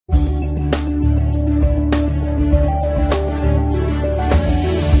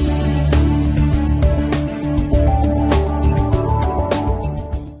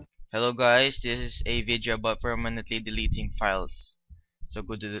guys, this is a video about permanently deleting files. So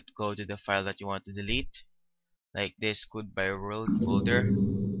go to the file that you want to delete, like this goodbye world folder.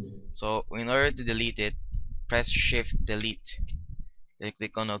 So in order to delete it, press Shift Delete. Then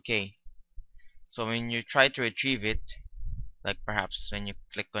click on OK. So when you try to retrieve it, like perhaps when you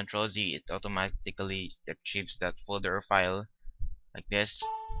click Ctrl Z, it automatically retrieves that folder or file, like this.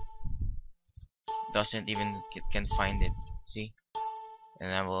 Doesn't even can find it. See?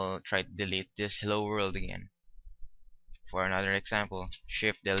 And I will try to delete this hello world again. For another example,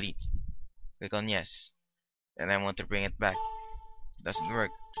 Shift Delete. Click on yes. And I want to bring it back. Doesn't work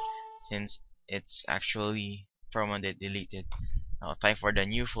since it's actually permanently deleted. Now time for the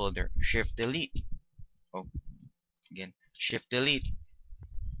new folder. Shift Delete. Oh, again. Shift Delete.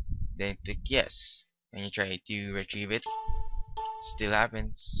 Then click yes. And you try to retrieve it. Still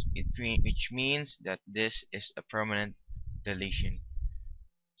happens. Which means that this is a permanent deletion.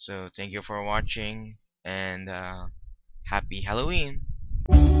 So thank you for watching and happy Halloween!